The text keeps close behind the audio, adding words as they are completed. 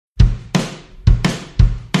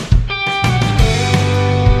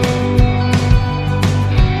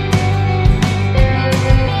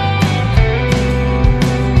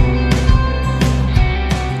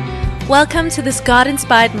Welcome to this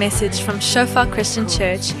God-inspired message from Shofar Christian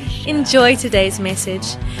Church. Enjoy today's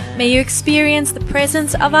message. May you experience the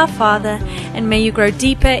presence of our Father, and may you grow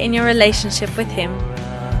deeper in your relationship with Him.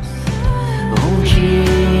 Oh, Jesus,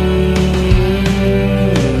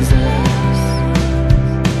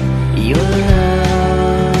 your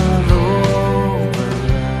love over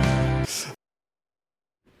us.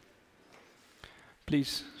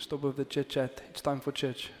 Please stop with the chit chat. It's time for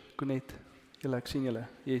church. Kunet, julle, ek sien julle.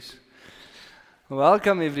 Yes.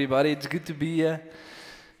 Welcome everybody. It's good to be here.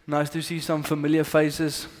 Nice to see some familiar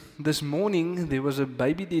faces. This morning there was a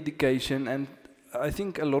baby dedication, and I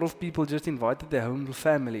think a lot of people just invited their whole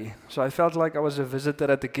family. So I felt like I was a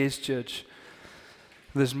visitor at the guest church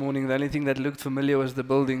this morning. The only thing that looked familiar was the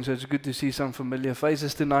building, so it's good to see some familiar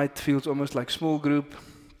faces tonight. Feels almost like small group,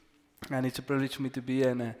 and it's a privilege for me to be here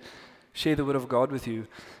and share the word of God with you.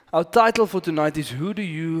 Our title for tonight is Who Do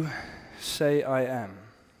You Say I Am?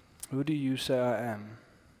 Who do you say I am?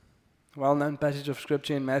 Well-known passage of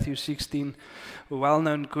scripture in Matthew 16, a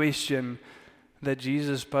well-known question that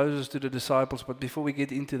Jesus poses to the disciples. But before we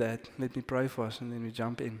get into that, let me pray for us and then we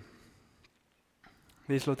jump in.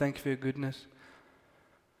 Yes, Lord, thank you for your goodness.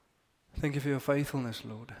 Thank you for your faithfulness,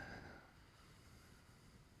 Lord.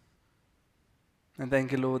 And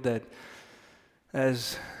thank you, Lord, that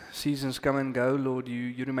as seasons come and go, Lord,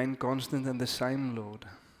 you remain constant and the same, Lord.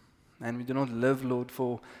 And we do not live, Lord,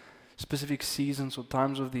 for specific seasons or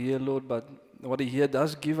times of the year, Lord, but what the year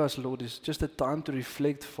does give us, Lord, is just a time to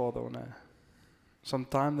reflect, Father, on some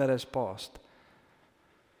time that has passed.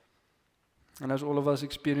 And as all of us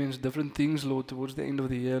experience different things, Lord, towards the end of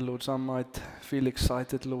the year, Lord, some might feel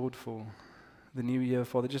excited, Lord, for the new year,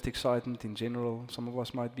 Father, just excitement in general. Some of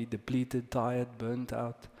us might be depleted, tired, burnt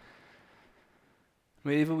out.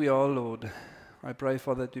 Wherever we are, Lord, I pray,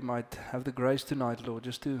 Father, that we might have the grace tonight, Lord,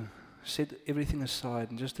 just to set everything aside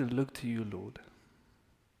and just to look to you, Lord.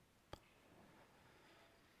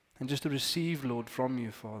 And just to receive, Lord, from you,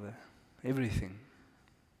 Father, everything.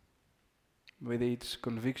 Whether it's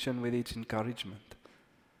conviction, whether it's encouragement,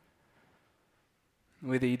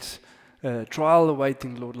 whether it's trial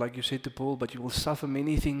awaiting, Lord, like you said to Paul, but you will suffer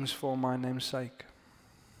many things for my name's sake.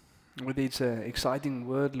 Whether it's an exciting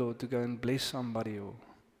word, Lord, to go and bless somebody or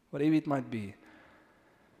whatever it might be.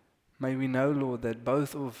 May we know, Lord, that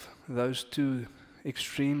both of those two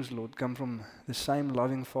extremes, Lord, come from the same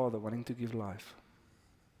loving Father wanting to give life.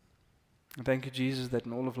 And thank you, Jesus, that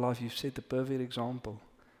in all of life you've set the perfect example.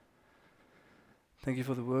 Thank you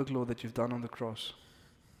for the work, Lord, that you've done on the cross.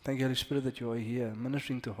 Thank you, Holy Spirit, that you are here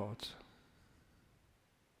ministering to hearts.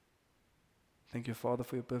 Thank you, Father,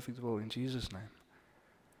 for your perfect will. In Jesus' name,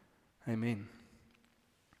 amen.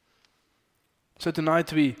 So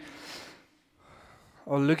tonight we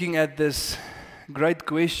are looking at this great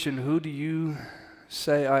question, who do you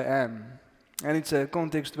say I am? And it's a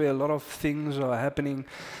context where a lot of things are happening,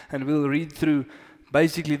 and we'll read through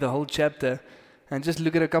basically the whole chapter and just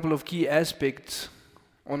look at a couple of key aspects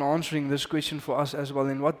on answering this question for us as well,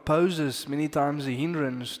 and what poses many times a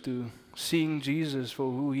hindrance to seeing Jesus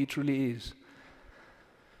for who He truly is.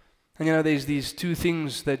 And you know, there's these two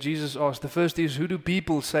things that Jesus asked. The first is, who do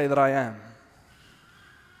people say that I am?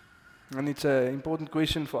 And it's an important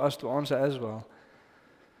question for us to answer as well.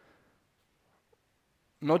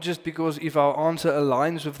 Not just because if our answer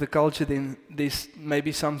aligns with the culture, then there's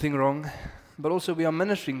maybe something wrong, but also we are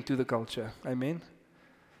ministering to the culture. Amen?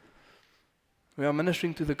 We are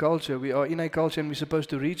ministering to the culture. We are in a culture and we're supposed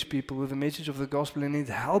to reach people with the message of the gospel, and it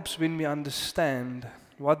helps when we understand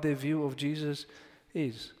what their view of Jesus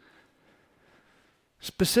is.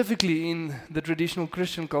 Specifically in the traditional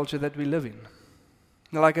Christian culture that we live in.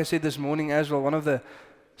 Now, like I said this morning as well, one of the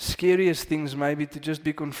scariest things maybe to just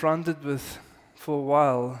be confronted with for a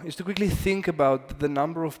while is to quickly think about the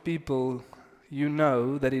number of people you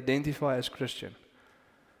know that identify as Christian.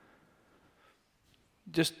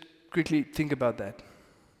 Just quickly think about that.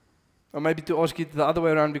 Or maybe to ask it the other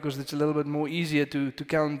way around, because it's a little bit more easier to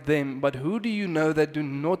count them. But who do you know that do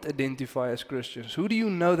not identify as Christians? Who do you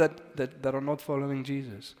know that are not following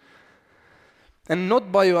Jesus? And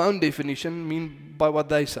not by your own definition, mean by what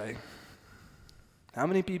they say. How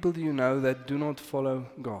many people do you know that do not follow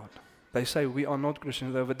God? They say we are not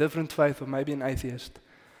Christians, they have a different faith, or maybe an atheist.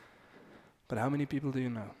 But how many people do you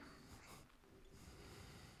know?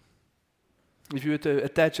 If you were to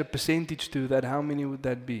attach a percentage to that, how many would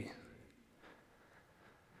that be?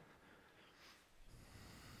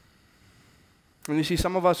 And you see,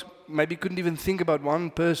 some of us maybe couldn't even think about one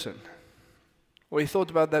person. Or we thought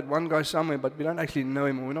about that one guy somewhere, but we don't actually know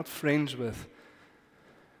him, or we're not friends with.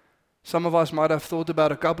 Some of us might have thought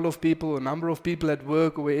about a couple of people, a number of people at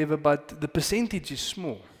work or wherever, but the percentage is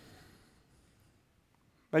small.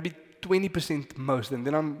 Maybe 20% most, and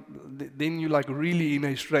then you're like really in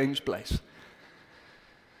a strange place.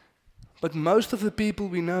 But most of the people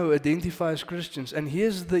we know identify as Christians. And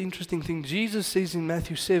here's the interesting thing. Jesus says in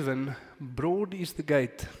Matthew 7, broad is the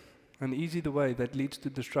gate, and easy the way that leads to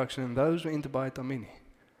destruction, and those who enter by it are many.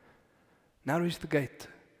 Narrow is the gate,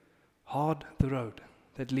 hard the road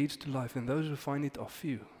that leads to life, and those who find it are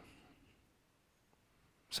few.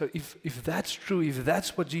 So if that's true, if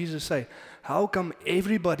that's what Jesus said, how come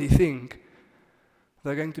everybody think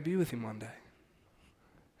they're going to be with him one day?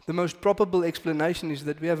 The most probable explanation is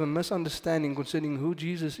that we have a misunderstanding concerning who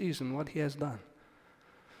Jesus is and what he has done.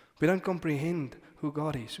 We don't comprehend who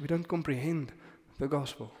God is. We don't comprehend the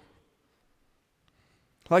gospel.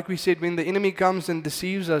 Like we said, when the enemy comes and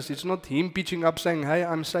deceives us, it's not him pitching up saying, hey,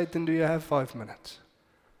 I'm Satan, do you have 5 minutes?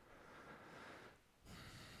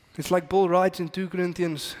 It's like Paul writes in 2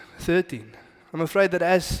 Corinthians 13. I'm afraid that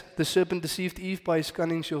as the serpent deceived Eve by his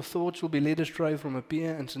cunning, your thoughts will be led astray from a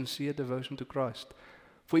pure and sincere devotion to Christ.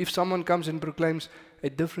 For if someone comes and proclaims a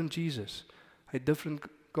different Jesus, a different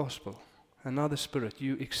gospel, another spirit,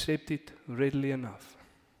 you accept it readily enough.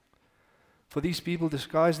 For these people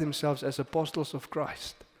disguise themselves as apostles of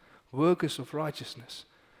Christ, workers of righteousness.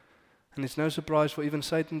 And it's no surprise, for even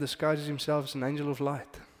Satan disguises himself as an angel of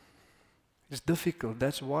light. It's difficult.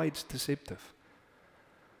 That's why it's deceptive.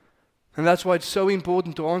 And that's why it's so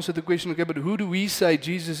important to answer the question, okay, but who do we say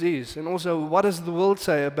Jesus is? And also, what does the world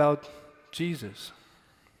say about Jesus?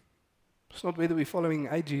 It's not whether we're following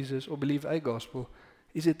a Jesus or believe a gospel.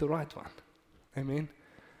 Is it the right one? Amen.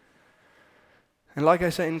 And like I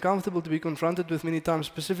say, uncomfortable to be confronted with many times,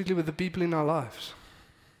 specifically with the people in our lives.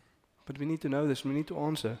 But we need to know this. We need to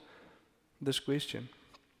answer this question.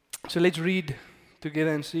 So let's read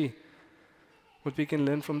together and see what we can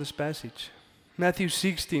learn from this passage. Matthew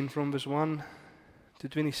 16 from verse 1 to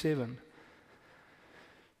 27.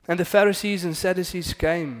 And the Pharisees and Sadducees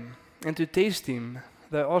came, and to test him,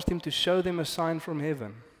 they asked him to show them a sign from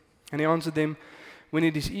heaven. And he answered them, when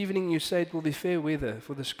it is evening, you say it will be fair weather,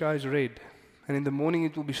 for the sky is red. And in the morning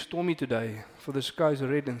it will be stormy today, for the sky is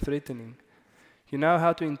red and threatening. You know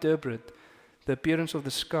how to interpret the appearance of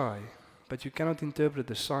the sky, but you cannot interpret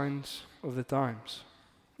the signs of the times.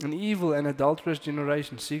 An evil and adulterous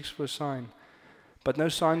generation seeks for a sign, but no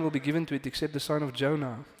sign will be given to it except the sign of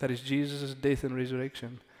Jonah, that is Jesus' death and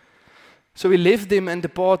resurrection. So he left them and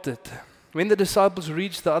departed. When the disciples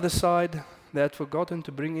reached the other side, they had forgotten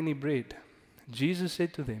to bring any bread. Jesus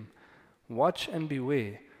said to them, watch and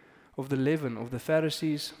beware of the leaven of the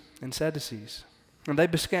Pharisees and Sadducees. And they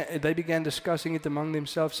began discussing it among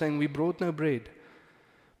themselves, saying, we brought no bread.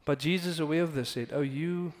 But Jesus, aware of this, said, O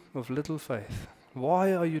you of little faith,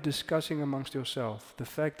 why are you discussing amongst yourselves the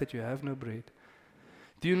fact that you have no bread?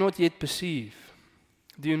 Do you not yet perceive?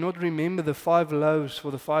 Do you not remember the 5 loaves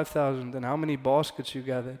for the 5,000 and how many baskets you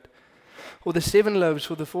gathered? Or the 7 loaves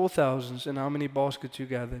for the 4,000 and how many baskets you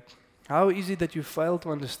gathered? How is it that you fail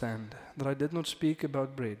to understand that I did not speak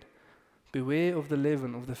about bread? Beware of the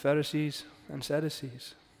leaven of the Pharisees and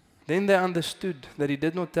Sadducees. Then they understood that he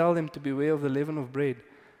did not tell them to beware of the leaven of bread,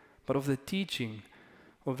 but of the teaching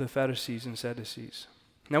of the Pharisees and Sadducees.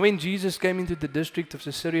 Now when Jesus came into the district of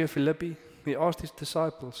Caesarea Philippi, he asked his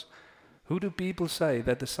disciples, who do people say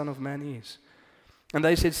that the Son of Man is? And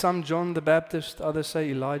they said, some John the Baptist, others say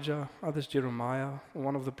Elijah, others Jeremiah, or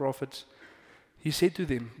one of the prophets. He said to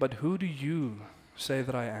them, but who do you say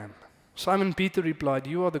that I am? Simon Peter replied,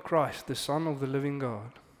 you are the Christ, the Son of the living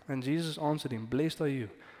God. And Jesus answered him, blessed are you,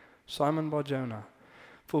 Simon Bar-Jonah,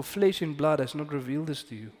 for flesh and blood has not revealed this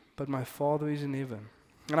to you, but my Father is in heaven.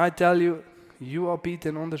 And I tell you, you are Peter,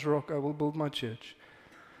 and on this rock I will build my church,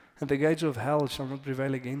 and the gates of hell shall not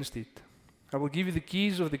prevail against it. I will give you the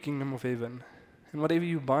keys of the kingdom of heaven, and whatever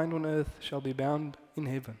you bind on earth shall be bound in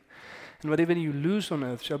heaven, and whatever you loose on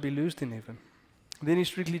earth shall be loosed in heaven. Then he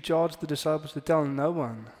strictly charged the disciples to tell no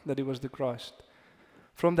one that he was the Christ.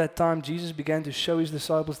 From that time Jesus began to show his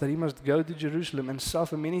disciples that he must go to Jerusalem and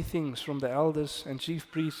suffer many things from the elders and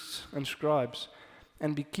chief priests and scribes,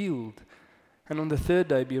 and be killed, and on the 3rd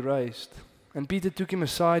day be raised. And Peter took him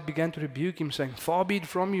aside, began to rebuke him, saying, far be it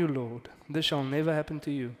from you, Lord, this shall never happen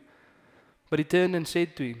to you. But he turned and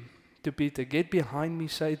said to Peter, get behind me,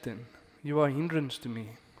 Satan, you are a hindrance to me,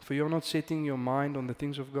 for you are not setting your mind on the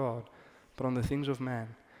things of God, but on the things of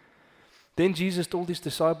man. Then Jesus told his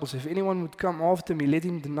disciples, if anyone would come after me, let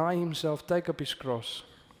him deny himself, take up his cross,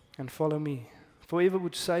 and follow me. For whoever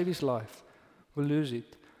would save his life will lose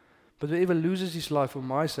it, but whoever loses his life for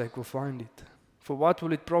my sake will find it. For what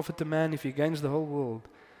will it profit a man if he gains the whole world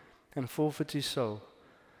and forfeits his soul?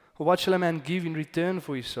 Or what shall a man give in return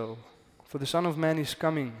for his soul? For the Son of Man is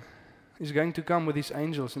coming is going to come with his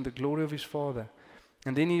angels in the glory of his Father.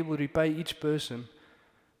 And then he will repay each person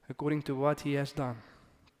according to what he has done.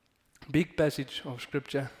 Big passage of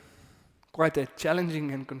Scripture. Quite a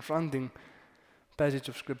challenging and confronting passage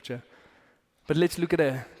of Scripture. But let's look at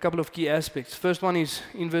a couple of key aspects. First one is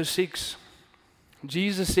in verse 6.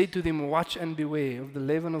 Jesus said to them, "Watch and beware of the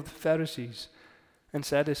leaven of the Pharisees and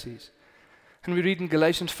Sadducees." And we read in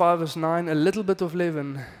Galatians 5 verse 9, "A little bit of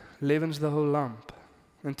leaven leavens the whole lump."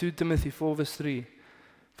 And 2 Timothy 4 verse 3,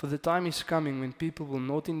 "For the time is coming when people will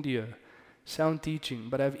not endure sound teaching,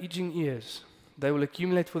 but have itching ears. They will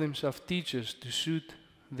accumulate for themselves teachers to suit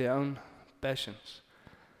their own passions."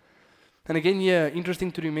 And again here,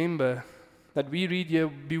 interesting to remember that we read here,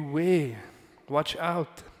 beware, watch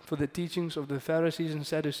out for the teachings of the Pharisees and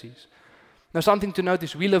Sadducees. Now something to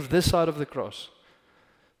notice, we live this side of the cross,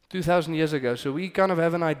 2,000 years ago, so we kind of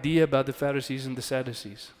have an idea about the Pharisees and the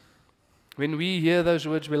Sadducees. When we hear those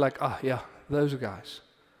words, we're like, yeah, those guys.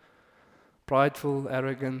 Prideful,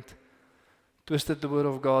 arrogant, twisted the word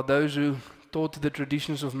of God, those who taught the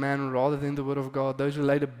traditions of man rather than the word of God, those who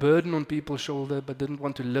laid a burden on people's shoulder but didn't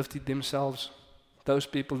want to lift it themselves, those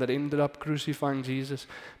people that ended up crucifying Jesus.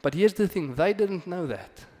 But here's the thing, they didn't know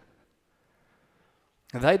that.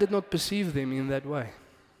 They did not perceive them in that way.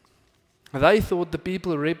 They thought the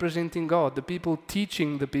people representing God, the people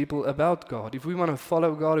teaching the people about God. If we want to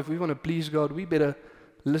follow God, if we want to please God, we better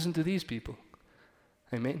listen to these people.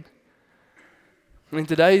 Amen. In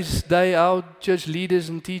today's day, our church leaders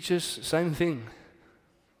and teachers, same thing.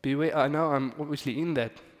 Beware. I know I'm obviously in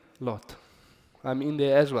that lot. I'm in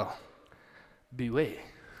there as well. Beware.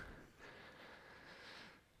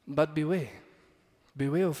 But beware.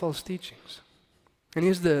 Beware of false teachings. And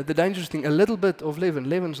here's the dangerous thing. A little bit of leaven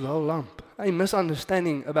leavens the whole lump. A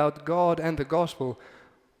misunderstanding about God and the gospel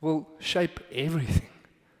will shape everything.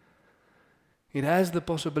 It has the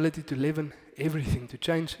possibility to leaven everything, to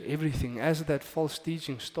change everything as that false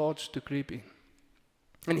teaching starts to creep in.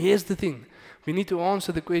 And here's the thing. We need to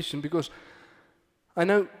answer the question, because I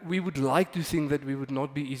know we would like to think that we would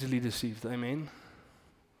not be easily deceived. Amen?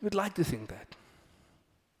 We'd like to think that.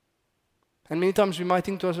 And many times we might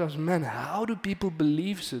think to ourselves, man, how do people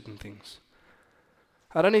believe certain things?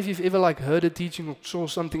 I don't know if you've ever heard a teaching or saw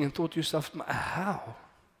something and thought to yourself, how?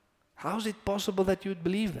 How is it possible that you would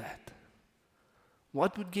believe that?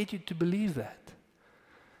 What would get you to believe that?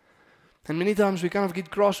 And many times we kind of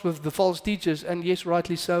get cross with the false teachers, and yes,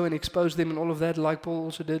 rightly so, and expose them and all of that, like Paul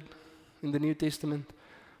also did in the New Testament.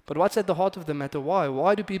 But what's at the heart of the matter? Why?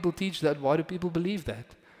 Why do people teach that? Why do people believe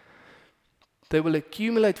that? They will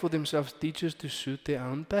accumulate for themselves teachers to suit their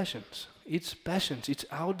own passions. It's passions, it's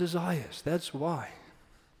our desires, that's why.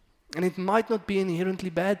 And it might not be an inherently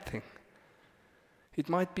bad thing. It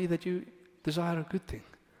might be that you desire a good thing.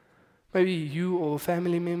 Maybe you or a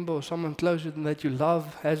family member or someone closer than that you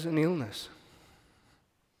love has an illness.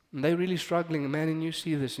 And they're really struggling, man, and you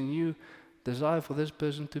see this, and you desire for this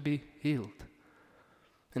person to be healed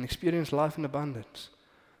and experience life in abundance.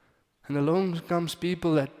 And along comes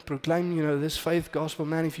people that proclaim, this faith gospel,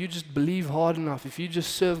 man, if you just believe hard enough, if you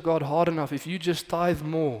just serve God hard enough, if you just tithe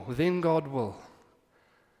more, then God will.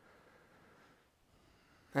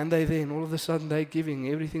 And all of a sudden, they're giving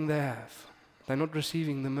everything they have. They're not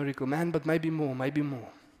receiving the miracle. Man, but maybe more, maybe more.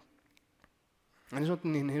 And it's not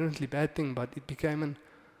an inherently bad thing, but it became an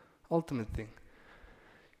ultimate thing.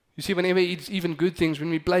 You see, whenever it's even good things, when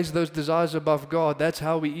we place those desires above God, that's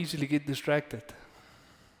how we easily get distracted.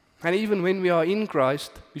 And even when we are in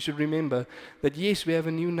Christ, we should remember that yes, we have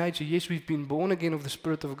a new nature. Yes, we've been born again of the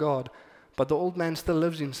Spirit of God, but the old man still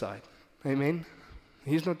lives inside. Amen?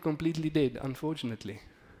 He's not completely dead, unfortunately.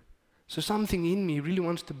 So something in me really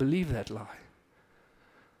wants to believe that lie.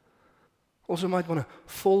 Also might want to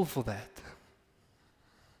fall for that.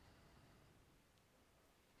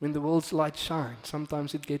 When the world's light shines,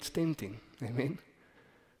 sometimes it gets tempting. Amen?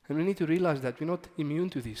 And we need to realize that we're not immune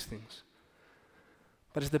to these things.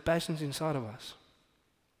 But it's the passions inside of us.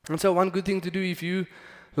 And so one good thing to do, if you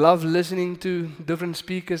love listening to different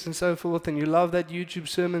speakers and so forth, and you love that YouTube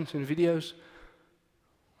sermons and videos,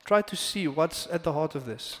 try to see what's at the heart of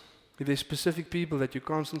this. If there's specific people that you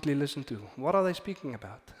constantly listen to, what are they speaking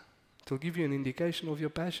about? It'll give you an indication of your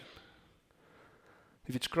passion.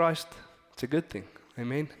 If it's Christ, it's a good thing.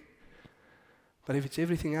 Amen? But if it's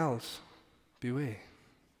everything else, beware.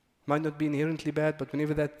 Might not be inherently bad, but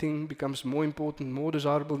whenever that thing becomes more important, more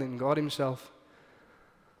desirable than God Himself,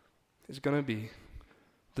 it's going to be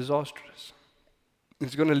disastrous.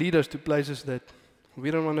 It's going to lead us to places that we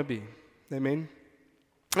don't want to be. Amen?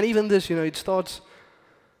 And even this, it starts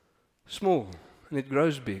small and it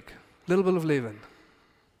grows big. Little bit of leaven.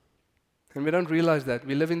 And we don't realize that.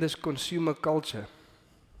 We live in this consumer culture.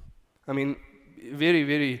 I mean, very,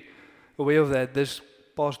 very aware of that this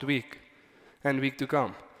past week and week to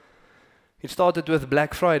come. It started with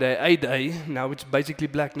Black Friday, a day, now it's basically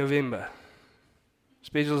Black November.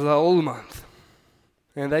 Specials the whole month.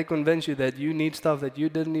 And they convince you that you need stuff that you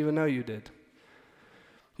didn't even know you did.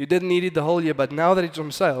 You didn't need it the whole year, but now that it's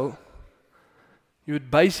on sale, you would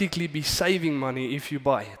basically be saving money if you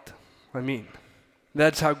buy it. I mean,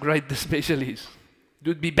 that's how great the special is. It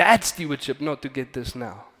would be bad stewardship not to get this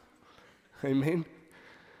now. Amen?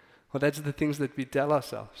 Well, that's the things that we tell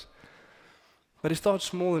ourselves. But it starts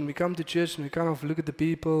small, and we come to church and we kind of look at the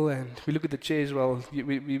people and we look at the chairs. Well,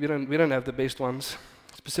 we don't have the best ones,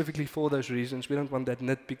 specifically for those reasons. We don't want that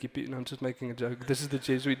nitpicky. No, I'm just making a joke. This is the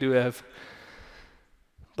chairs we do have.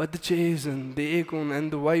 But the chairs and the aircon and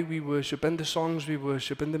the way we worship and the songs we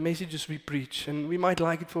worship and the messages we preach, and we might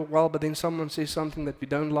like it for a while, but then someone says something that we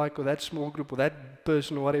don't like, or that small group or that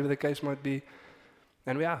person or whatever the case might be,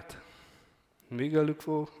 and we're out. And we go look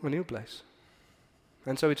for a new place.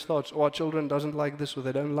 And so it starts, our children doesn't like this or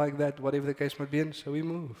they don't like that, whatever the case might be, and so we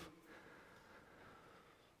move.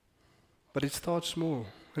 But it starts small,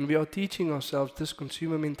 and we are teaching ourselves this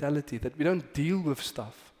consumer mentality that we don't deal with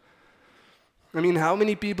stuff. I mean, how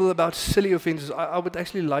many people about silly offenses, I would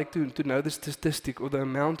actually like to know the statistic or the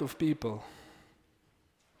amount of people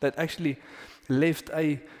that actually left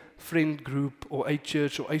a friend group or a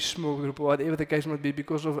church or a small group or whatever the case might be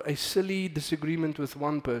because of a silly disagreement with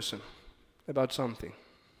one person about something.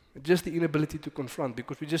 Just the inability to confront,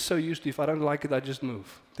 because we're just so used to, if I don't like it, I just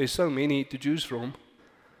move. There's so many to choose from.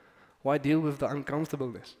 Why deal with the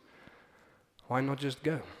uncomfortableness? Why not just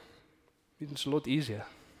go? It's a lot easier.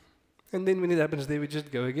 And then when it happens there, we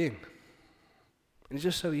just go again. And it's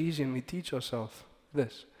just so easy, and we teach ourselves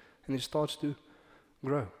this. And it starts to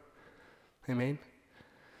grow. Amen?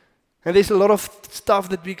 And there's a lot of stuff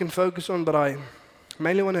that we can focus on, but I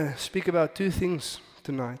mainly want to speak about two things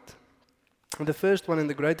tonight. And the first one, and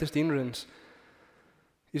the greatest hindrance,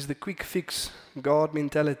 is the quick fix God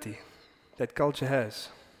mentality that culture has.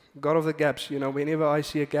 God of the gaps, whenever I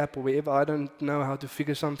see a gap or wherever I don't know how to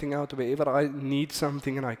figure something out, or wherever I need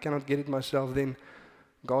something and I cannot get it myself, then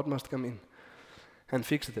God must come in and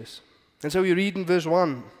fix this. And so we read in verse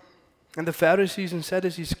 1, and the Pharisees and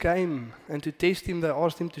Sadducees came, and to test him they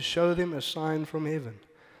asked him to show them a sign from heaven.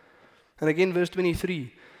 And again verse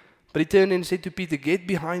 23, but he turned and said to Peter, get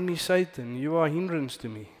behind me, Satan, you are a hindrance to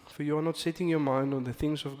me, for you are not setting your mind on the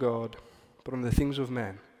things of God, but on the things of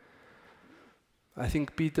man. I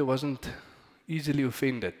think Peter wasn't easily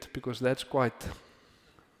offended, because that's quite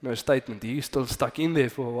no statement. He's still stuck in there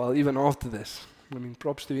for a while, even after this. I mean,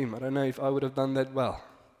 props to him. I don't know if I would have done that well.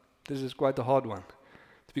 This is quite a hard one.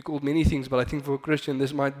 To be called many things, but I think for a Christian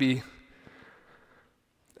this might be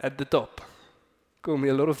at the top. Call me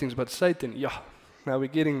a lot of things, but Satan, now we're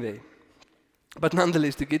getting there. But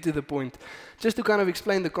nonetheless, to get to the point, just to kind of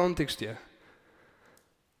explain the context here.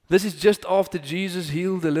 This is just after Jesus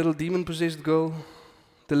healed the little demon-possessed girl,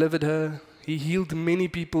 delivered her. He healed many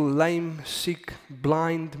people, lame, sick,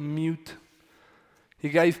 blind, mute. He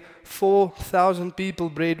gave 4,000 people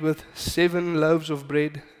bread with 7 loaves of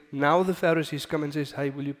bread. Now the Pharisees come and says, hey,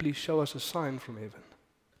 will you please show us a sign from heaven?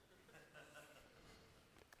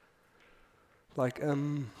 Like, where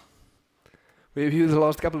were you the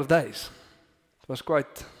last couple of days? It was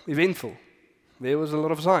quite eventful. There was a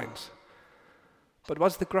lot of signs. But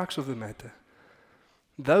what's the crux of the matter?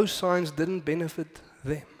 Those signs didn't benefit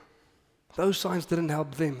them. Those signs didn't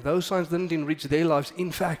help them. Those signs didn't enrich their lives.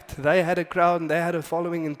 In fact, they had a crowd and they had a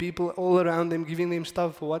following and people all around them giving them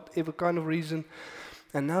stuff for whatever kind of reason.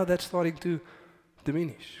 And now that's starting to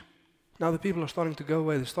diminish. Now the people are starting to go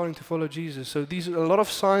away. They're starting to follow Jesus. So these are a lot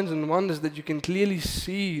of signs and wonders that you can clearly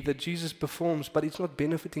see that Jesus performs, but it's not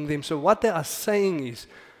benefiting them. So what they are saying is,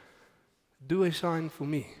 do a sign for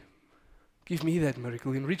me. Give me that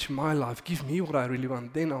miracle. Enrich my life. Give me what I really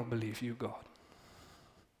want. Then I'll believe you, God.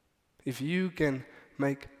 If you can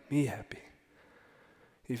make me happy,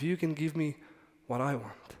 if you can give me what I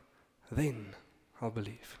want, then I'll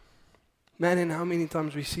believe. Man, and how many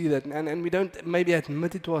times we see that, and we don't maybe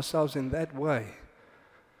admit it to ourselves in that way.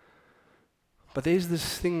 But there's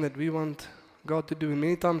this thing that we want God to do, and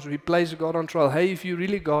many times we place God on trial. Hey, if you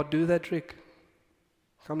really God, do that trick.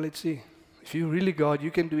 Come, let's see. If you really God, you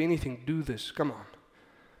can do anything. Do this. Come on.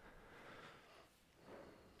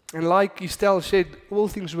 And like Estelle said, all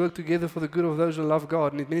things work together for the good of those who love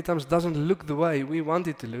God. And it many times doesn't look the way we want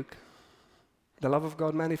it to look. The love of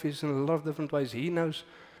God manifests in a lot of different ways. He knows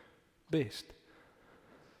best.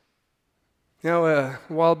 A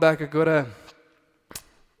while back I got a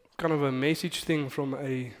kind of a message thing from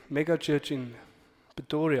a mega church in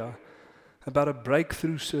Pretoria about a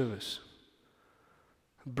breakthrough service.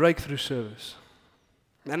 Breakthrough service.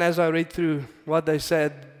 And as I read through what they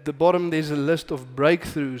said, at the bottom there's a list of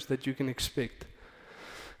breakthroughs that you can expect.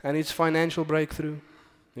 And it's financial breakthrough,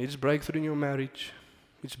 it's breakthrough in your marriage,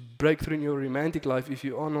 it's breakthrough in your romantic life if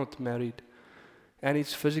you are not married, and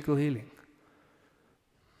it's physical healing.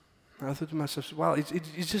 I thought to myself, wow,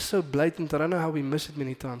 it's just so blatant. I don't know how we miss it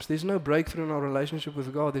many times. There's no breakthrough in our relationship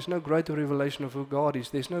with God. There's no greater revelation of who God is.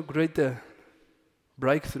 There's no greater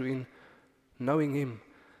breakthrough in knowing Him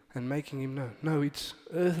and making Him known. No, it's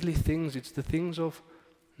earthly things. It's the things of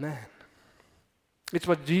man. It's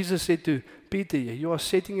what Jesus said to Peter here. You are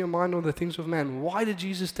setting your mind on the things of man. Why did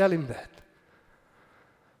Jesus tell him that?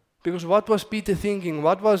 Because what was Peter thinking?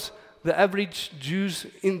 What was the average Jews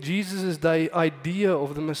in Jesus' day idea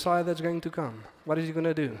of the Messiah that's going to come? What is He going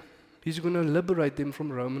to do? He's going to liberate them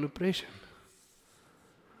from Roman oppression.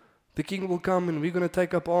 The king will come and we're going to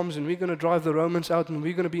take up arms and we're going to drive the Romans out and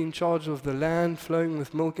we're going to be in charge of the land flowing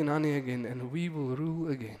with milk and honey again, and we will rule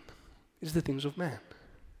again. It's the things of man.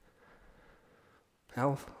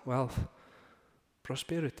 Health, wealth,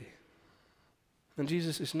 prosperity. And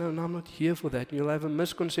Jesus says, no, I'm not here for that. You'll have a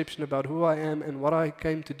misconception about who I am and what I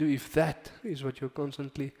came to do if that is what you're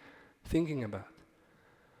constantly thinking about.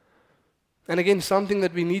 And again, something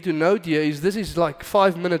that we need to note here is this is like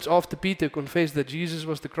 5 minutes after Peter confessed that Jesus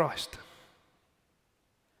was the Christ.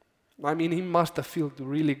 I mean, he must have felt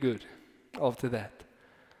really good after that.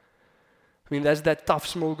 I mean, that's that tough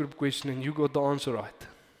small group question and you got the answer right.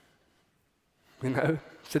 You know,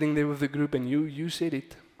 sitting there with the group and you said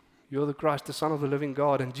it. You're the Christ, the Son of the living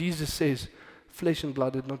God. And Jesus says, flesh and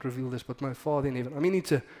blood did not reveal this, but my Father in heaven. I mean,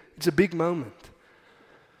 it's a big moment.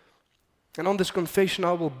 And on this confession,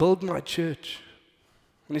 I will build my church.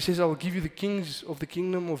 And He says, I will give you the kings of the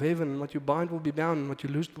kingdom of heaven. And what you bind will be bound, and what you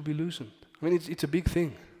loose will be loosened. I mean, it's a big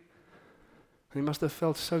thing. And he must have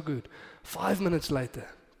felt so good. 5 minutes later,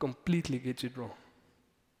 completely gets it wrong.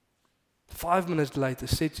 5 minutes later,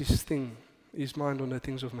 sets his mind on the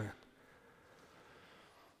things of man.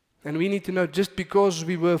 And we need to know, just because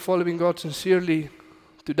we were following God sincerely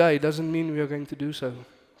today doesn't mean we are going to do so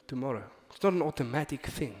tomorrow. It's not an automatic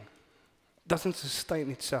thing. It doesn't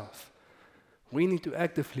sustain itself. We need to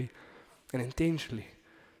actively and intentionally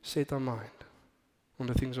set our mind on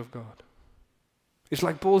the things of God. It's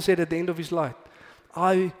like Paul said at the end of his life,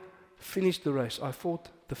 I finished the race, I fought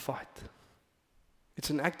the fight.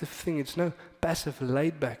 It's an active thing, it's no passive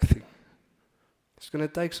laid-back thing. It's going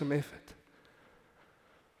to take some effort.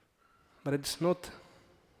 But it's not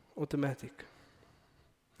automatic.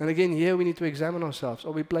 And again, here we need to examine ourselves.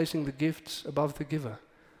 Are we placing the gifts above the giver?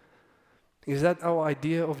 Is that our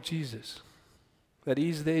idea of Jesus? That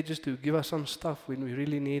He's there just to give us some stuff when we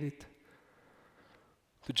really need it?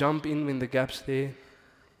 To jump in when the gap's there?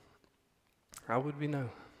 How would we know?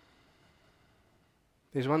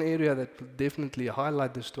 There's one area that will definitely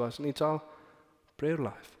highlight this to us, and it's our prayer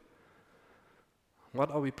life.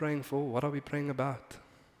 What are we praying for? What are we praying about?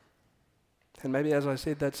 And maybe as I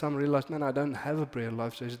said that, some realized, man, I don't have a prayer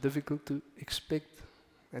life, so it's difficult to expect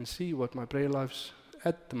and see what my prayer life's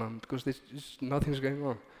at the moment, because there's just nothing's going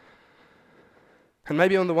on. And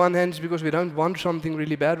maybe on the one hand, it's because we don't want something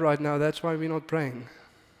really bad right now, that's why we're not praying.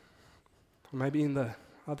 Or maybe in the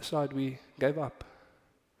other side, we gave up,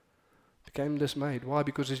 became dismayed. Why?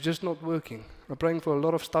 Because it's just not working. I'm praying for a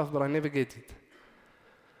lot of stuff, but I never get it.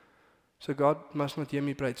 So God must not hear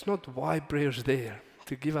me pray. It's not why prayer's there,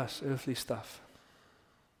 to give us earthly stuff.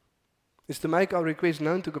 It's to make our request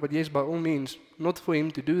known to God, but yes, by all means, not for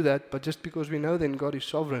Him to do that, but just because we know then God is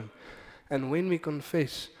sovereign. And when we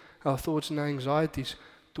confess our thoughts and our anxieties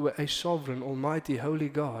to a sovereign, almighty, holy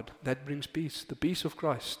God, that brings peace, the peace of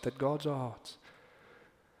Christ that guards our hearts.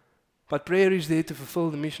 But prayer is there to fulfill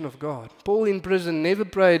the mission of God. Paul in prison never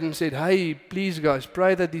prayed and said, hey, please guys,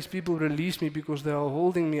 pray that these people release me because they are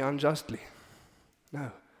holding me unjustly.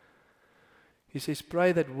 No. He says,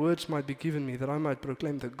 pray that words might be given me, that I might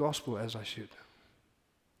proclaim the gospel as I should.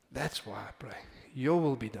 That's why I pray. Your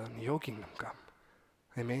will be done, your kingdom come.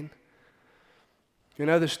 Amen. You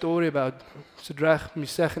know the story about Shadrach,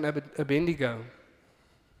 Meshach, and Abednego.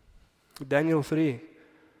 Daniel 3.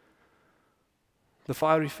 The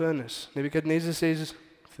fiery furnace. Nebuchadnezzar says,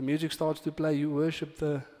 if the music starts to play, you worship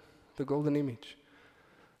the golden image.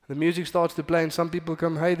 The music starts to play and some people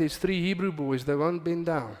come, hey, there's 3 Hebrew boys, they won't bend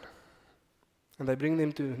down. And they bring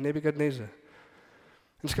them to Nebuchadnezzar.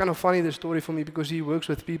 It's kind of funny, the story for me, because he works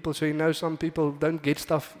with people, so he knows some people don't get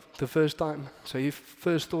stuff the first time. So he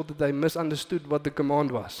first thought that they misunderstood what the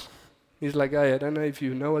command was. He's like, hey, I don't know if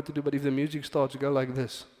you know what to do, but if the music starts, go like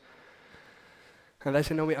this. And they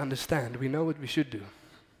say, no, we understand. We know what we should do.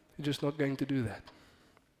 We're just not going to do that.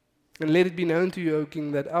 And let it be known to you, O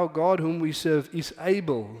King, that our God whom we serve is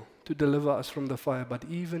able to deliver us from the fire. But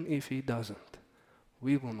even if He doesn't,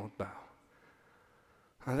 we will not bow.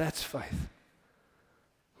 And that's faith.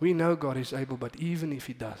 We know God is able, but even if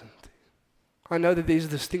He doesn't. I know that there's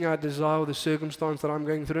this thing I desire, or the circumstance that I'm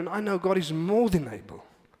going through, and I know God is more than able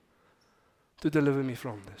to deliver me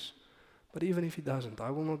from this. But even if He doesn't,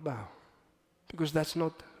 I will not bow. Because that's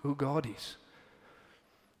not who God is.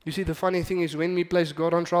 You see, the funny thing is when we place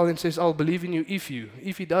God on trial and says, I'll believe in you.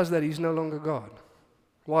 If He does that, He's no longer God.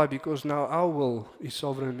 Why? Because now our will is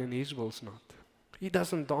sovereign and His will's not. He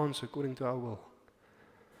doesn't dance according to our will.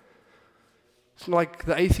 It's like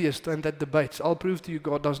the atheist and that debates. I'll prove to you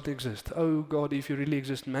God doesn't exist. Oh God, if you really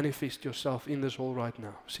exist, manifest yourself in this hall right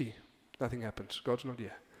now. See, nothing happens. God's not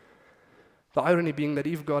here. The irony being that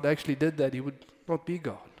if God actually did that, He would not be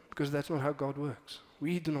God. Because that's not how God works.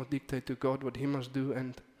 We do not dictate to God what He must do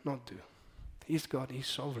and not do. He's God, He's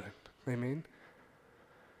sovereign. Amen.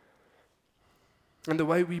 And the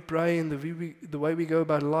way we pray and the way we go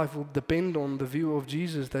about life will depend on the view of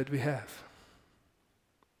Jesus that we have.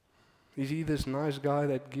 Is He this nice guy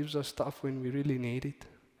that gives us stuff when we really need it?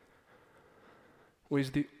 Or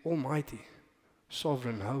is the Almighty,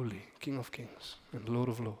 sovereign, holy, King of kings and Lord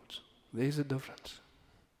of lords? There's a difference.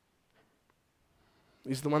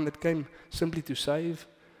 Is the one that came simply to save,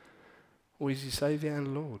 or is He Savior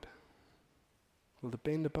and Lord? It will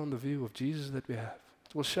depend upon the view of Jesus that we have.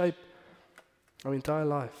 It will shape our entire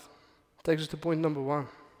life. It takes us to point number 1.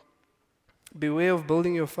 Beware of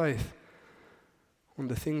building your faith on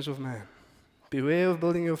the things of man. Beware of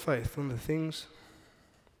building your faith on the things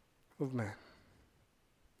of man.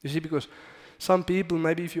 You see, because some people,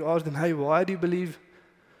 maybe if you ask them, hey, why do you believe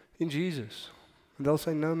in Jesus? And they'll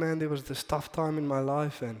say, no man, there was this tough time in my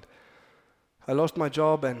life and I lost my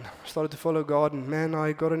job and started to follow God and man,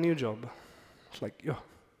 I got a new job. It's like, yeah,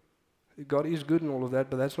 God is good and all of that,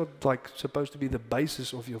 but that's not like supposed to be the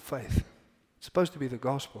basis of your faith. It's supposed to be the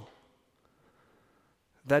gospel.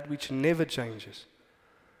 That which never changes.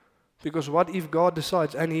 Because what if God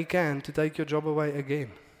decides, and He can, to take your job away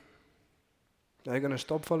again? Are you going to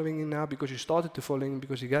stop following Him now because you started to follow Him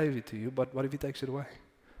because He gave it to you, but what if He takes it away?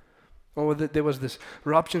 Or there was this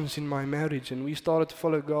ruptures in my marriage and we started to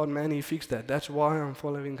follow God, man, He fixed that. That's why I'm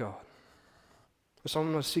following God. Or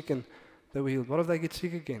someone was sick and they were healed. What if they get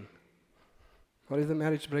sick again? What if the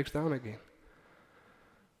marriage breaks down again?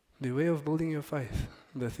 Beware of building your faith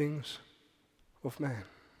on the things of man.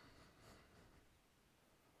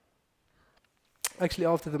 Actually,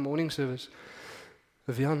 after the morning service,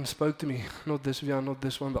 Wiehan spoke to me. Not this Wiehan, not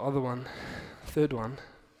this one, the other one, third one.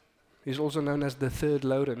 He's also known as the third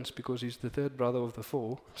Lawrence because he's the third brother of the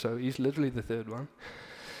 4. So he's literally the third one.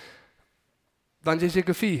 Dan jy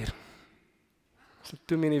seker 4. So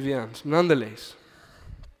too many Wiehans. Nonetheless,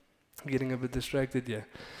 getting a bit distracted here.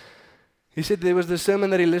 He said there was this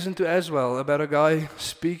sermon that he listened to as well about a guy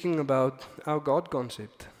speaking about our God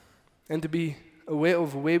concept. And to be aware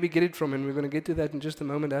of where we get it from, and we're going to get to that in just a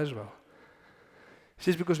moment as well. He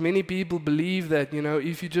says because many people believe that,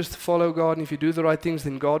 if you just follow God and if you do the right things,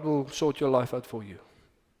 then God will sort your life out for you.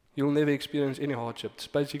 You'll never experience any hardship. It's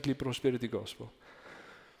basically prosperity gospel.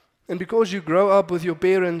 And because you grow up with your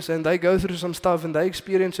parents and they go through some stuff and they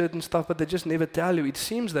experience certain stuff, but they just never tell you, it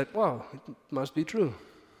seems that, wow, it must be true.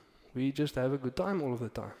 We just have a good time all of the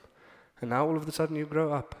time. And now all of a sudden you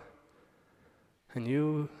grow up. And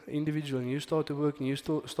you individual, and you start to work, and you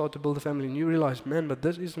start to build a family, and you realize, man, but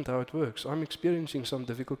this isn't how it works. I'm experiencing some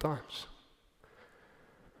difficult times.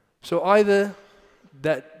 So either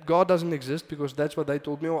that God doesn't exist because that's what they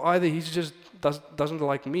told me, or either He just doesn't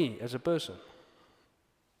like me as a person.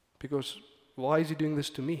 Because why is He doing this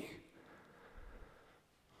to me?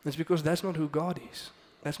 It's because that's not who God is.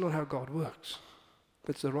 That's not how God works.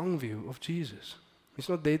 That's the wrong view of Jesus. He's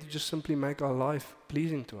not there to just simply make our life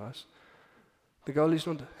pleasing to us. The goal is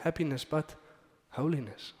not happiness, but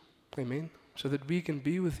holiness. Amen? So that we can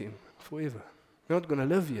be with Him forever. We're not going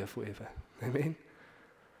to live here forever. Amen?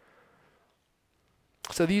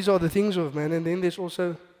 So these are the things of man, and then there's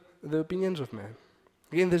also the opinions of man.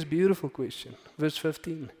 Again, this beautiful question. Verse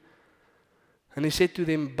 15. And He said to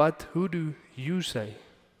them, but who do you say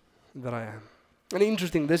that I am? And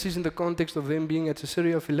interesting, this is in the context of them being at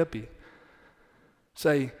Caesarea Philippi.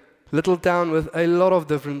 Say, little town with a lot of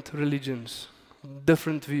different religions.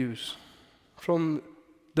 Different views, from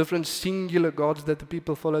different singular gods that the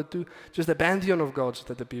people follow to just a pantheon of gods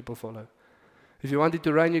that the people follow. If you want it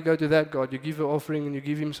to rain, you go to that God. You give an offering and you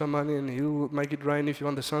give him some money and he'll make it rain. If you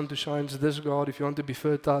want the sun to shine, it's this God. If you want to be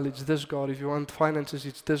fertile, it's this God. If you want finances,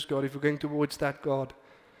 it's this God. If you're going towards that God.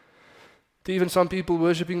 To even some people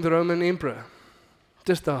worshipping the Roman emperor.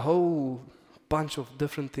 Just a whole bunch of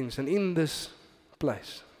different things. And in this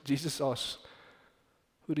place, Jesus asks,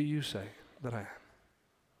 who do you say that I am?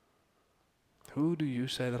 Who do you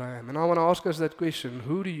say that I am? And I want to ask us that question.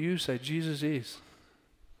 Who do you say Jesus is?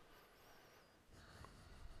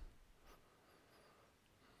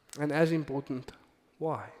 And as important,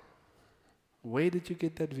 why? Where did you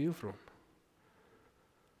get that view from?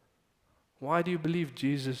 Why do you believe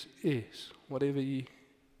Jesus is whatever you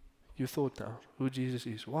thought now, who Jesus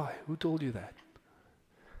is? Why? Who told you that?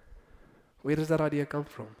 Where does that idea come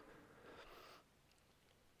from?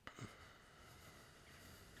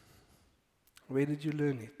 Where did you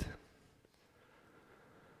learn it?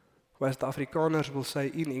 Or as the Afrikaners will say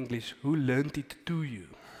in English, who learned it to you?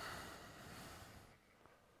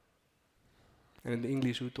 And in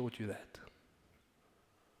English, who taught you that?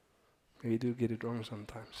 We do get it wrong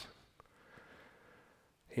sometimes.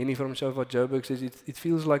 Henny from Shofar Joburg says, it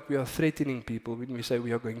feels like we are threatening people when we say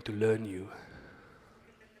we are going to learn you.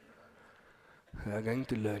 We are going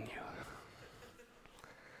to learn you.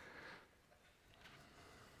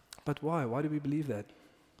 But why? Why do we believe that?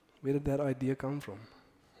 Where did that idea come from?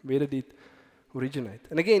 Where did it originate?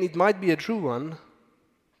 And again, it might be a true one,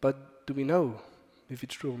 but do we know if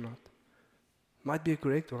it's true or not? Might be a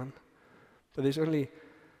correct one, but there's only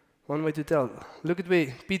one way to tell. Look at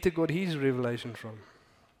where Peter got his revelation from.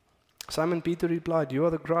 Simon Peter replied, you are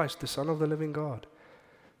the Christ, the Son of the living God.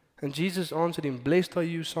 And Jesus answered him, blessed are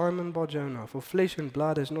you, Simon Bar-Jonah, for flesh and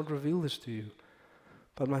blood has not revealed this to you,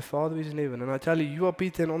 but my Father is in heaven. And I tell you, you are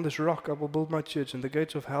Peter, and on this rock I will build my church, and the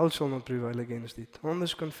gates of hell shall not prevail against it. On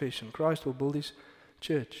this confession, Christ will build his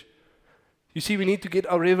church. You see, we need to get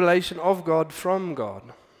our revelation of God from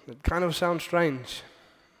God. It kind of sounds strange,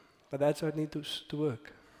 but that's how it needs to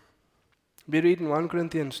work. We read in 1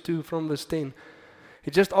 Corinthians 2 from verse 10.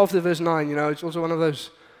 It's just after verse 9, it's also one of those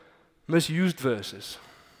misused verses.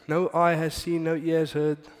 No eye has seen, no ear has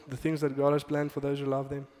heard the things that God has planned for those who love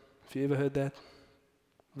them. Have you ever heard that?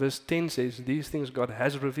 Verse 10 says, these things God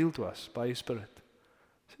has revealed to us by his Spirit.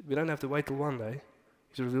 We don't have to wait till one day.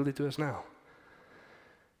 He's revealed it to us now.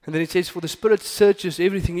 And then it says, for the Spirit searches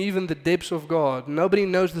everything, even the depths of God. Nobody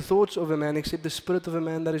knows the thoughts of a man except the spirit of a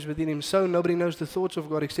man that is within him. So nobody knows the thoughts of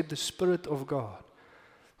God except the Spirit of God.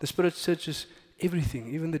 The Spirit searches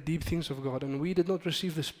everything, even the deep things of God. And we did not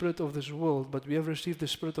receive the spirit of this world, but we have received the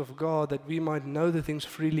Spirit of God that we might know the things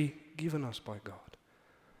freely given us by God.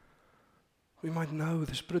 We might know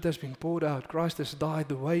the Spirit has been poured out. Christ has died.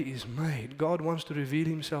 The way is made. God wants to reveal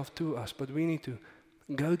himself to us, but we need to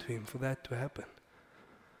go to him for that to happen.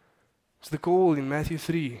 It's the call in Matthew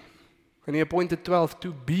 3. And he appointed 12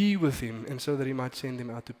 to be with him, and so that he might send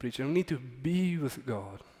them out to preach. And we need to be with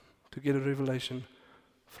God to get a revelation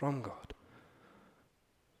from God.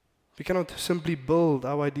 We cannot simply build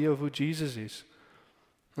our idea of who Jesus is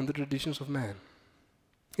on the traditions of man.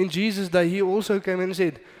 In Jesus' day, he also came and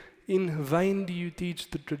said, in vain do you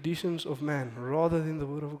teach the traditions of man rather than the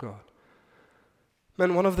word of God.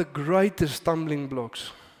 Man, one of the greatest stumbling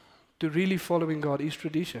blocks to really following God is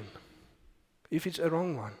tradition. If it's a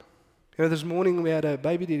wrong one. This morning we had a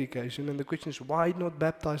baby dedication, and the question is, why not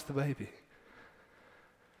baptize the baby?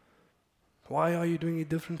 Why are you doing it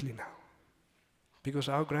differently now? Because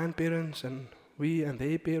our grandparents and we and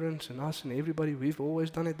their parents and us and everybody, we've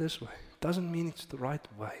always done it this way. Doesn't mean it's the right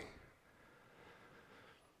way.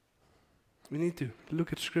 We need to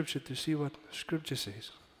look at Scripture to see what Scripture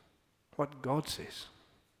says, what God says.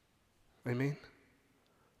 Amen?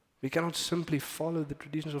 We cannot simply follow the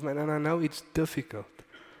traditions of man. And I know it's difficult.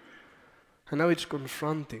 I know it's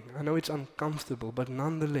confronting. I know it's uncomfortable. But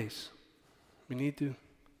nonetheless, we need to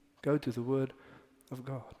go to the Word of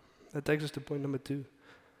God. That takes us to point number 2.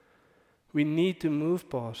 We need to move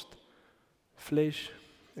past flesh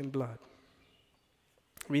and blood.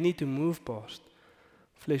 We need to move past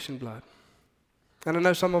flesh and blood. And I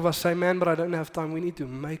know some of us say, man, but I don't have time. We need to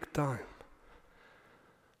make time.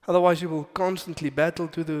 Otherwise, you will constantly battle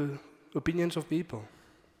to the opinions of people.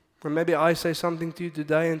 And maybe I say something to you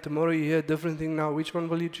today, and tomorrow you hear a different thing. Now, which one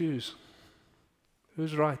will you choose?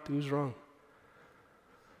 Who's right? Who's wrong?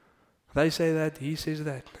 They say that, he says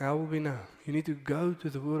that. How will we know? You need to go to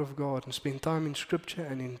the Word of God and spend time in Scripture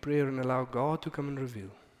and in prayer and allow God to come and reveal.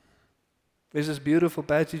 There's this beautiful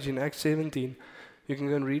passage in Acts 17. You can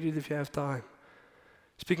go and read it if you have time.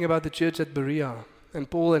 Speaking about the church at Berea. And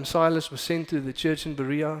Paul and Silas were sent to the church in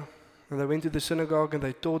Berea. And they went to the synagogue and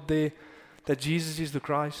they taught there that Jesus is the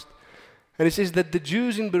Christ. And it says that the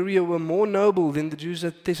Jews in Berea were more noble than the Jews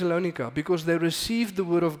at Thessalonica because they received the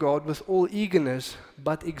word of God with all eagerness,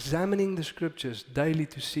 but examining the scriptures daily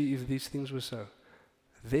to see if these things were so.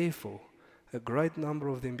 Therefore, a great number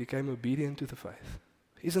of them became obedient to the faith.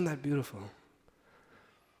 Isn't that beautiful?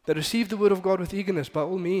 They received the word of God with eagerness, by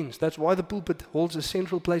all means. That's why the pulpit holds a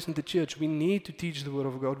central place in the church. We need to teach the word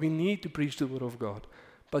of God. We need to preach the word of God.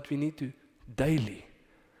 But we need to daily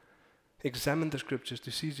examine the scriptures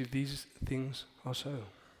to see if these things are so.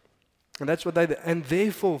 And that's what they did. And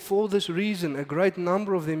therefore, for this reason, a great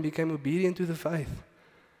number of them became obedient to the faith.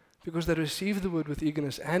 Because they received the word with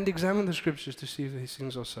eagerness and examined the scriptures to see if these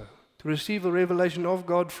things are so. To receive a revelation of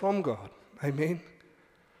God from God. Amen.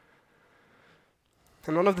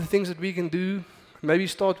 And one of the things that we can do, maybe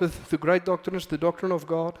start with the great doctrines, the doctrine of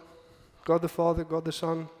God, God the Father, God the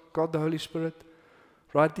Son, God the Holy Spirit.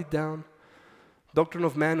 Write it down. Doctrine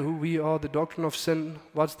of man, who we are, the doctrine of sin,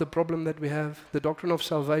 what's the problem that we have, the doctrine of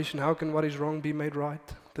salvation, how can what is wrong be made right,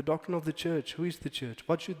 the doctrine of the church, who is the church,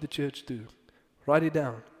 what should the church do? Write it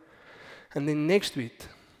down. And then next week,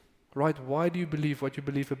 write why do you believe what you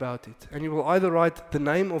believe about it. And you will either write the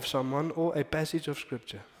name of someone or a passage of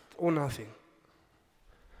scripture, or nothing.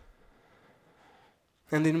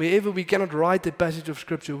 And then wherever we cannot write a passage of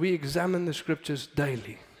scripture, we examine the scriptures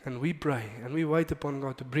daily. And we pray and we wait upon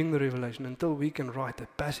God to bring the revelation until we can write a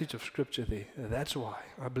passage of scripture there. That's why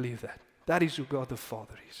I believe that. That is who God the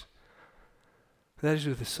Father is. That is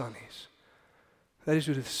who the Son is. That is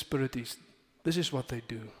who the Spirit is. This is what they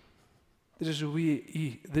do. This is who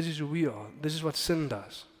this is who we are. This is what sin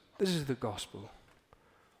does. This is the gospel.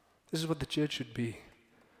 This is what the church should be.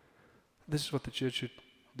 This is what the church should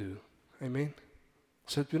do. Amen?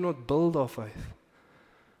 So that we not build our faith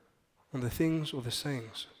on the things or the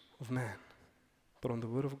sayings of man, but on the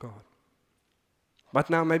word of God. But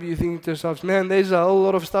now maybe you think to yourselves, man, there's a whole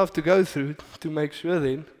lot of stuff to go through to make sure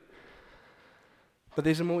then. But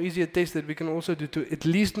there's a more easier test that we can also do to at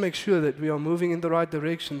least make sure that we are moving in the right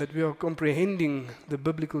direction, that we are comprehending the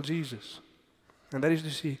biblical Jesus. And that is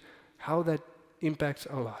to see how that impacts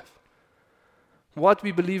our life. What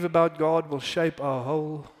we believe about God will shape our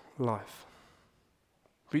whole life.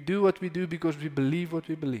 We do what we do because we believe what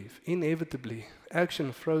we believe. Inevitably,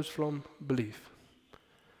 action flows from belief.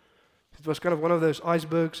 It was kind of one of those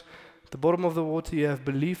icebergs. At the bottom of the water you have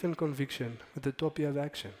belief and conviction. At the top you have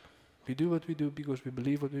action. We do what we do because we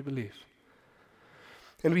believe what we believe.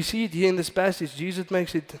 And we see it here in this passage. Jesus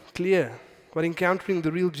makes it clear what encountering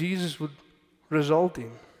the real Jesus would result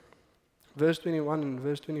in. Verse 21 and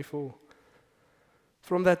verse 24.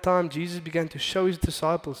 From that time, Jesus began to show his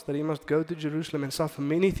disciples that he must go to Jerusalem and suffer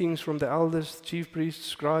many things from the elders, chief priests,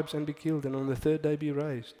 scribes, and be killed, and on the third day be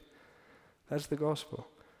raised. That's the gospel.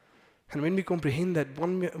 And when we comprehend that,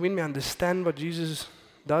 when we understand what Jesus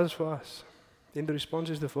does for us, then the response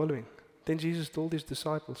is the following. Then Jesus told his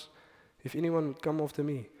disciples, if anyone would come after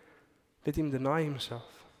me, let him deny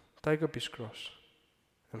himself, take up his cross,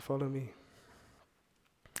 and follow me.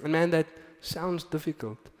 And man, that sounds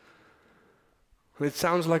difficult. It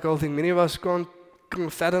sounds like a whole thing. Many of us can't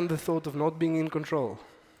fathom the thought of not being in control.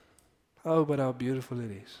 Oh, but how beautiful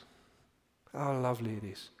it is. How lovely it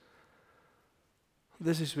is.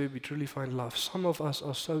 This is where we truly find love. Some of us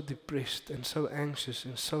are so depressed and so anxious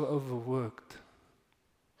and so overworked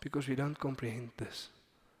because we don't comprehend this.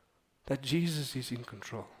 That Jesus is in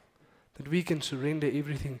control. That we can surrender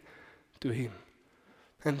everything to him.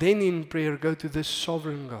 And then in prayer go to this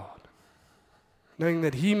sovereign God. Knowing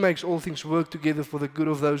that he makes all things work together for the good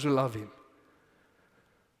of those who love him.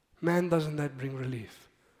 Man, doesn't that bring relief?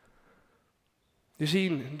 You see,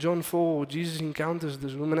 in John 4, Jesus encounters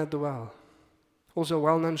this woman at the well. Also a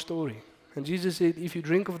well-known story. And Jesus said, if you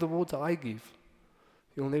drink of the water I give,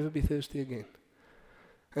 you'll never be thirsty again.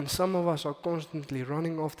 And some of us are constantly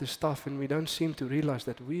running after stuff and we don't seem to realize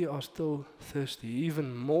that we are still thirsty,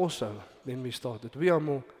 even more so than we started. We are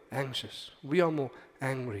more anxious. We are more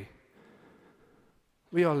angry.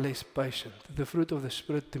 We are less patient. The fruit of the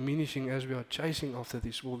Spirit diminishing as we are chasing after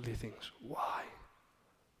these worldly things. Why?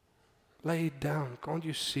 Lay it down. Can't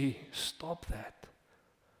you see? Stop that.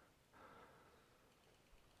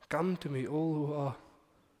 Come to me, all who are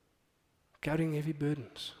carrying heavy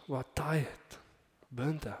burdens, who are tired,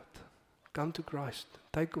 burnt out. Come to Christ.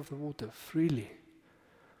 Take of the water freely.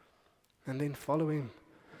 And then follow him.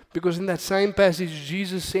 Because in that same passage,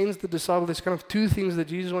 Jesus sends the disciples, there's kind of two things that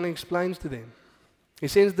Jesus wants to explain to them. He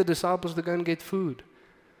sends the disciples to go and get food.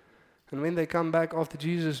 And when they come back after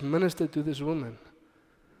Jesus ministered to this woman,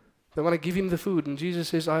 they want to give him the food. And Jesus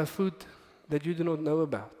says, I have food that you do not know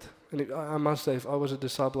about. And I must say, if I was a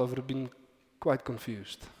disciple, I would have been quite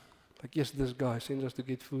confused. Like, yes, this guy sends us to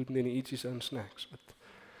get food and then he eats his own snacks. But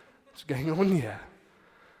what's going on here?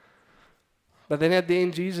 But then at the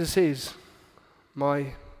end, Jesus says,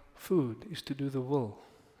 my food is to do the will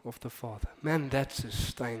of the Father. Man, that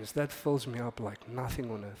sustains, that fills me up like nothing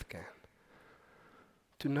on earth can.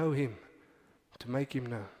 To know Him, to make Him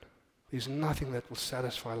known. There's nothing that will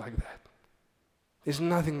satisfy like that. There's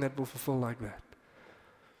nothing that will fulfill like that.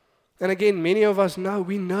 And again, many of us know,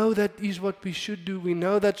 we know that is what we should do. We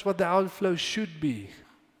know that's what the outflow should be.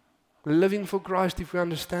 Living for Christ, if we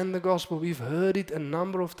understand the gospel, we've heard it a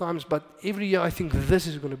number of times, but every year I think this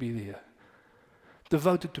is going to be the year.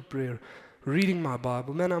 Devoted to prayer, reading my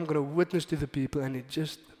Bible. Man, I'm going to witness to the people, and it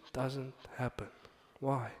just doesn't happen.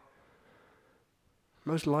 Why?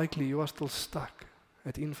 Most likely you are still stuck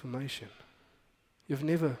at information. You've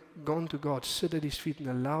never gone to God, sit at His feet and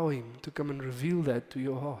allow Him to come and reveal that to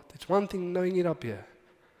your heart. It's one thing knowing it up here.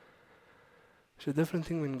 It's a different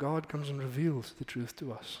thing when God comes and reveals the truth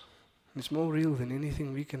to us. It's more real than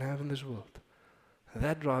anything we can have in this world.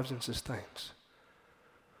 That drives and sustains.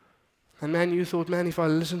 And man, you thought, man, if I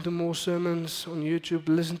listen to more sermons on YouTube,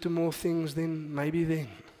 listen to more things, then maybe then.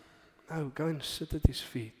 No, go and sit at His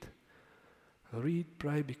feet. Read,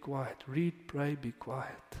 pray, be quiet. Read, pray, be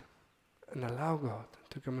quiet. And allow God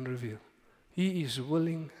to come and reveal. He is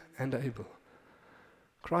willing and able.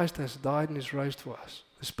 Christ has died and is raised for us.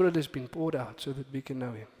 The Spirit has been poured out so that we can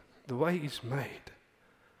know Him. The way is made.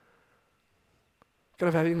 Kind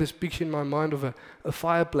of having this picture in my mind of a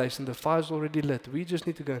fireplace and the fire's already lit. We just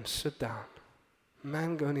need to go and sit down.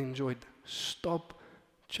 Man, go and enjoy it. Stop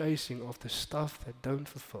chasing after stuff that don't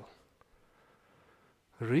fulfill.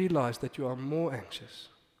 Realize that you are more anxious,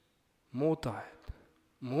 more tired,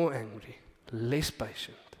 more angry, less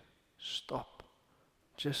patient. Stop.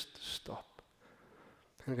 Just stop.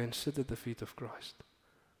 And go and sit at the feet of Christ.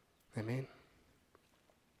 Amen.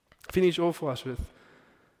 Finish off for us with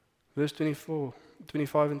verse 24,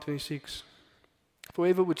 25 and 26. For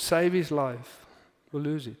whoever would save his life will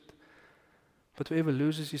lose it. But whoever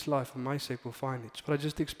loses his life for my sake will find it. It's what I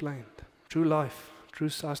just explained. True life, true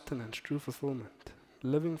sustenance, true fulfillment.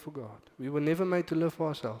 Living for God. We were never made to live for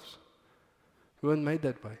ourselves. We weren't made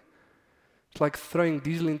that way. It's like throwing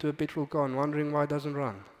diesel into a petrol car and wondering why it doesn't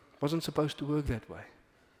run. It wasn't supposed to work that way.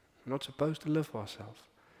 We're not supposed to live for ourselves.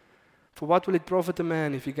 For what will it profit a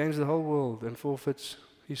man if he gains the whole world and forfeits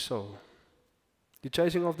his soul? You're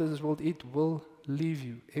chasing after this world, it will leave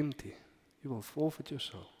you empty. You will forfeit your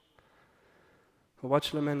soul. But what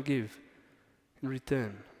shall a man give in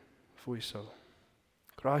return for his soul?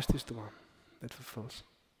 Christ is the one that fulfills.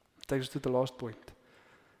 It takes us to the last point.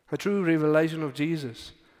 A true revelation of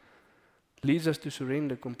Jesus leads us to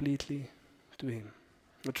surrender completely to Him.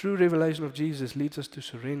 A true revelation of Jesus leads us to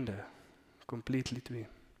surrender completely to Him.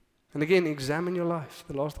 And again, examine your life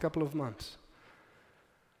the last couple of months.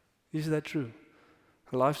 Is that true?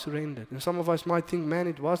 A life surrendered. And some of us might think, man,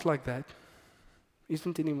 it was like that.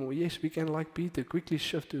 Isn't anymore. Yes, we can, like Peter, quickly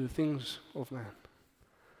shift to the things of man.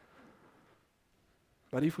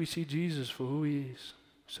 But if we see Jesus for who He is,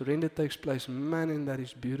 surrender takes place, man, and that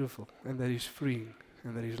is beautiful, and that is freeing,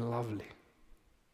 and that is lovely.